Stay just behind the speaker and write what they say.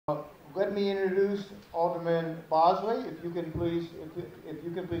let me introduce Alderman Bosley. If you can please, if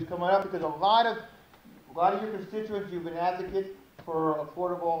you can please come on up, because a lot of your constituents, you've been advocate for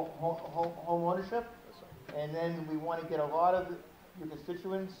affordable home ownership, and then we want to get a lot of your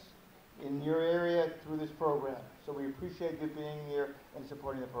constituents in your area through this program. So we appreciate you being here and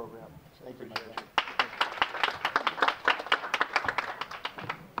supporting the program. Thank you, my friend.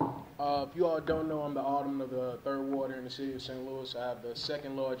 If you all don't know, I'm the alderman of the 3rd Ward here in the city of St. Louis. I have the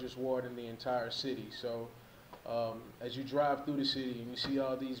 2nd largest ward in the entire city. So as you drive through the city and you see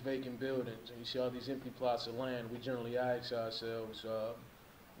all these vacant buildings and you see all these empty plots of land, we generally ask ourselves,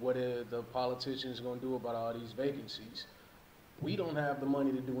 what are the politicians going to do about all these vacancies? We don't have the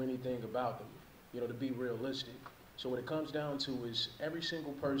money to do anything about them, to be realistic. So what it comes down to is every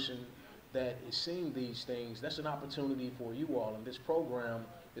single person that is seeing these things, that's an opportunity for you all. And this program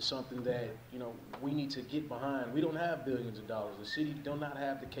is something that, we need to get behind. We don't have billions of dollars. The city do not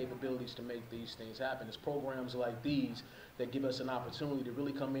have the capabilities to make these things happen. It's programs like these that give us an opportunity to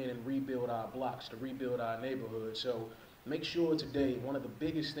really come in and rebuild our blocks, to rebuild our neighborhoods. So make sure today, one of the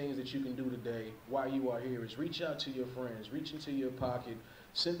biggest things that you can do today while you are here is reach out to your friends, reach into your pocket,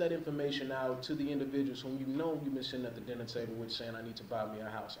 send that information out to the individuals whom you've been sitting at the dinner table with saying, I need to buy me a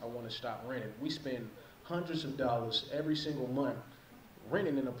house. I want to stop renting. We spend hundreds of dollars every single month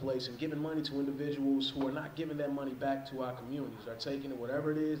renting in a place and giving money to individuals who are not giving that money back to our communities, are taking it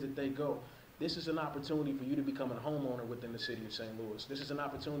whatever it is that they go. This is an opportunity for you to become a homeowner within the city of St. Louis. This is an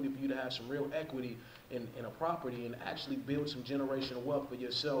opportunity for you to have some real equity in a property and actually build some generational wealth for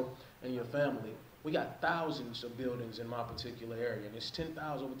yourself and your family. We got thousands of buildings in my particular area, and it's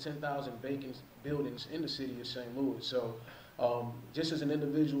over 10,000 vacant buildings in the city of St. Louis. So just as an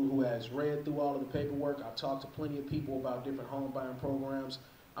individual who has read through all of the paperwork, I've talked to plenty of people about different home buying programs.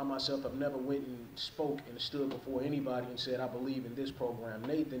 I myself have never went and spoke and stood before anybody and said, I believe in this program.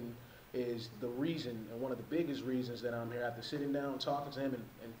 Nathan is the reason, and one of the biggest reasons that I'm here. After sitting down, talking to him,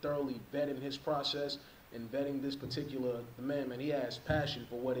 and thoroughly vetting his process and vetting this particular man, he has passion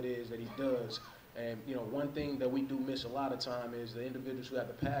for what it is that he does. And one thing that we do miss a lot of time is the individuals who have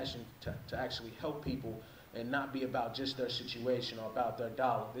the passion to actually help people and not be about just their situation or about their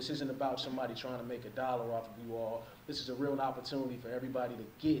dollar. This isn't about somebody trying to make a dollar off of you all. This is a real opportunity for everybody to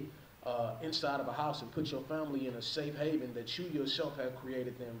get inside of a house and put your family in a safe haven that you yourself have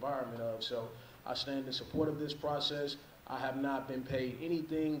created the environment of. So I stand in support of this process. I have not been paid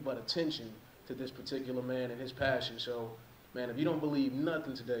anything but attention to this particular man and his passion. So, man, if you don't believe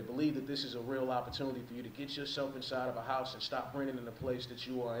nothing today, believe that this is a real opportunity for you to get yourself inside of a house and stop renting in the place that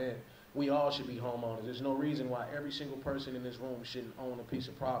you are in. We all should be homeowners. There's no reason why every single person in this room shouldn't own a piece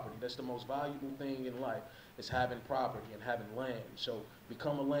of property. That's the most valuable thing in life, is having property and having land. So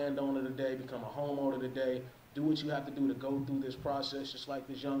become a landowner today, become a homeowner today. Do what you have to do to go through this process. Just like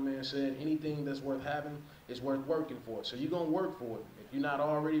this young man said, anything that's worth having is worth working for. So you're going to work for it. If you're not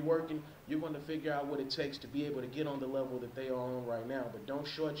already working, you're going to figure out what it takes to be able to get on the level that they are on right now. But don't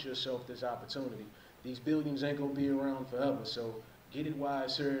short yourself this opportunity. These buildings ain't going to be around forever. So get it while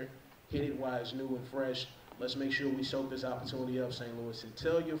it's here. Hit it while it's new and fresh. Let's make sure we soak this opportunity up, St. Louis, and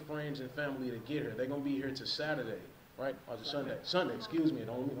tell your friends and family to get here. They're going to be here till Saturday, right? Or is it Sunday? Sunday, excuse me.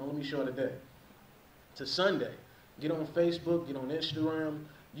 Don't let me short a day. To Sunday. Get on Facebook, get on Instagram.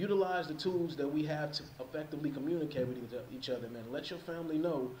 Utilize the tools that we have to effectively communicate with each other, man. Let your family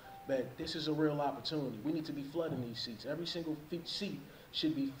know that this is a real opportunity. We need to be flooding these seats. Every single seat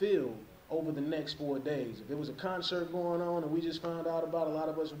should be filled over the next 4 days. If there was a concert going on and we just found out about it, a lot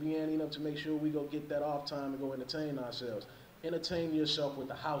of us would be anteing up to make sure we go get that off time and go entertain ourselves. Entertain yourself with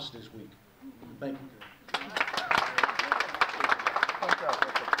the house this week. Thank you.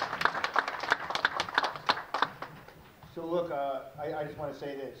 So look, I just want to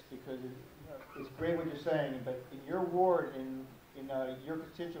say this, because it's great what you're saying, but in your ward, in your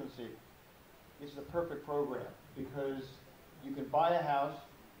constituency, this is a perfect program, because you can buy a house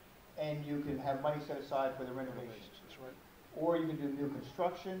and you can have money set aside for the renovation. That's right. Or you can do new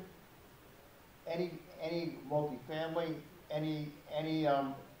construction, any multifamily, any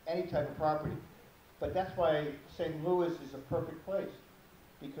type of property. But that's why St. Louis is a perfect place,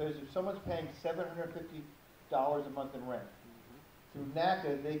 because if someone's paying $750 a month in rent, through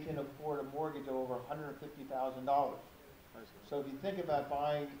NACA they can afford a mortgage of over $150,000. So if you think about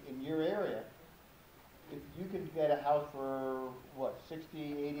buying in your area, if you can get a house for what,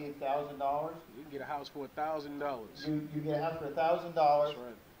 $60,000, $88,000? You can get a house for $1,000. You get a house for $1,000. That's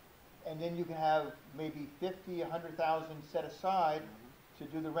right. And then you can have maybe $50,000, $100,000 set aside to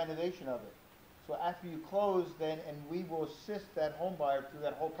do the renovation of it. So after you close, then, and we will assist that home buyer through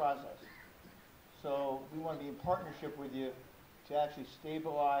that whole process. So we want to be in partnership with you to actually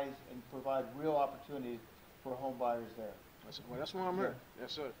stabilize and provide real opportunities for home buyers there. Well, that's why I'm here.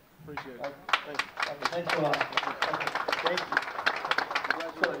 Yes, sir. Appreciate it. Okay, thanks a lot.